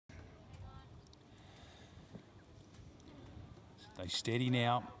They steady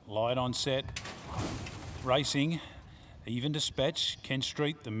now. Light on set. Racing. Even Dispatch. Kent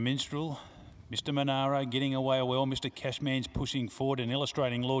Street, the Minstrel. Mr. Monaro getting away well. Mr. Cashman's pushing forward and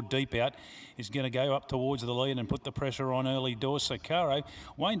Illustrating Law deep out. Is going to go up towards the lead and put the pressure on early doors. Sakaro.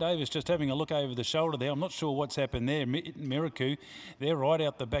 Wayne Davis just having a look over the shoulder there. I'm not sure what's happened there. Miraku, they're right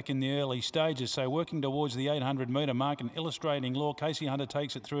out the back in the early stages. So working towards the 800 metre mark and Illustrating Law. Casey Hunter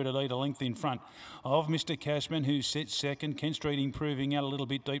takes it through to lead a length in front of Mr. Cashman, who sits second. Kent Street improving out a little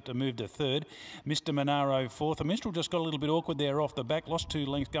bit deep to move to third. Mr. Monaro fourth. The Minstrel just got a little bit awkward there off the back. Lost 2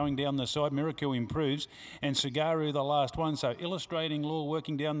 lengths going down the side. Miraku improves, and Sugaru the last one. So Illustrating Law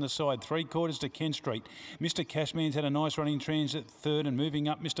working down the side, 3/4 to Kent Street. Mr. Cashman's had a nice running transit third and moving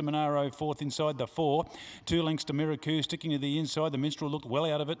up. Mr. Monaro fourth inside the 4. 2 lengths to Miraku sticking to the inside. The Minstrel looked well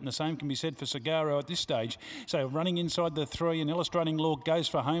out of it, and the same can be said for Sugaru at this stage. So running inside the 3, and Illustrating Law goes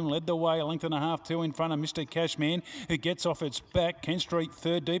for home, led the way a length and a half, 2 in front of Mr. Cashman, who gets off its back. Kent Street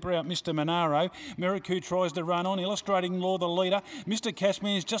third, deeper out Mr. Monaro. Miraku tries to run on. Illustrating Law the leader. Mr.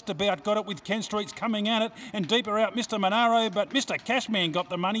 Cashman's just about got it with Kent Street's coming at it, and deeper out Mr. Monaro, but Mr. Cashman got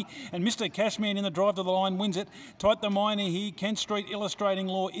the money, and Mr. Cashman in the drive to the line wins it. Tight the minor here, Kent Street, Illustrating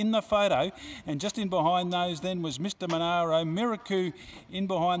Law in the photo, and just in behind those then was Mr. Monaro. Miraku in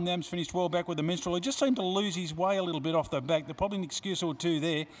behind them's finished well back with the Minstrel, who just seemed to lose his way a little bit off the back. There's probably an excuse or two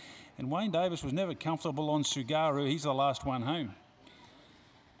there, and Wayne Davis was never comfortable on Sugaru. He's the last one home.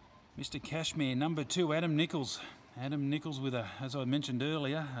 Mr. Cashman, number 2, Adam Nichols. Adam Nichols with, as I mentioned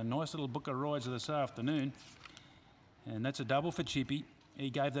earlier, a nice little book of rides this afternoon. And that's a double for Chippy. He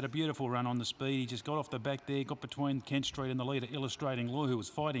gave that a beautiful run on the speed. He just got off the back there, got between Kent Street and the leader, Illustrating Law, who was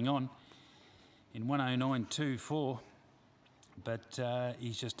fighting on in 109.24. But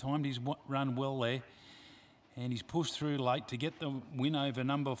he's just timed his run well there. And he's pushed through late to get the win over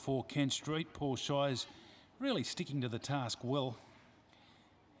number 4, Kent Street. Paul Shire's really sticking to the task well.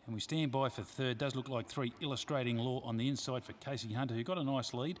 And we stand by for third. Does look like 3, Illustrating Law on the inside for Casey Hunter, who got a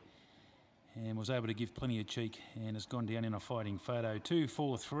nice lead and was able to give plenty of cheek and has gone down in a fighting photo. 2,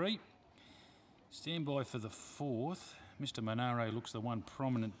 4, 3. Stand by for the 4th. Mr. Monaro looks the one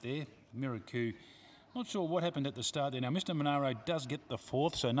prominent there. Miraku, not sure what happened at the start there. Now, Mr. Monaro does get the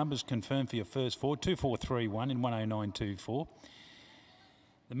 4th, so numbers confirmed for your first 4. 2, 4, 3, 1 in 109.24.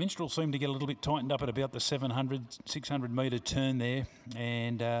 The Minstrel seemed to get a little bit tightened up at about the 700, 600 metre turn there,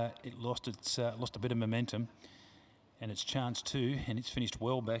 and it lost a bit of momentum, and its chance too, and it's finished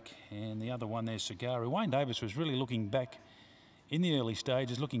well back. And the other one there's Sugaru. Wayne Davis was really looking back in the early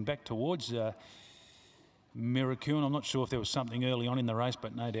stages, looking back towards Miraku, and I'm not sure if there was something early on in the race,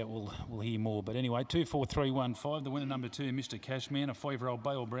 but no doubt we'll hear more. But anyway, 2, 4, 3, 1, 5. The winner number 2, Mr. Cashman, a 5-year-old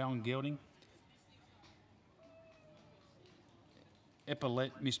Bale Brown gelding.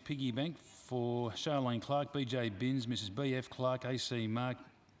 Epaulet, Miss Piggy Bank for Charlene Clark, BJ Binns, Mrs. BF Clark, AC Mark,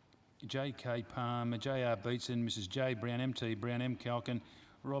 JK Palmer, JR Beatson, Mrs. J Brown, MT Brown, M Calkin,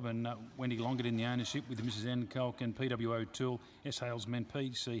 Robin Wendy Longett in the ownership with Mrs. N Calkin, PW O'Toole, S Halesman,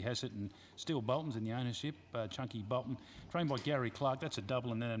 PC Hassett and Steel Bolton's in the ownership, Chunky Bolton, trained by Gary Clark. That's a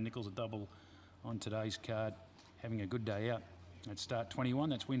double, and then Adam Nichols a double on today's card. Having a good day out at start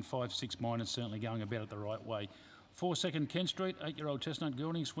 21. That's win 5, 6 minors, certainly going about it the right way. 4 second Kent Street, 8-year-old Chestnut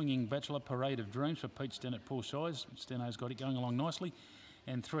Gelding, Swinging Bachelor, Parade of Dreams for Pete Stennett, Paul Shires. Steno's got it going along nicely.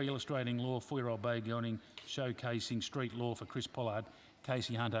 And 3 Illustrating Law, 4-year-old Bay Gelding, showcasing Street Law for Chris Pollard.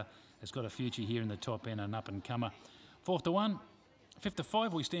 Casey Hunter has got a future here in the top end, an up-and-comer. 4th to 1, 5th to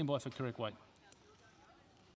 5, we stand by for correct weight.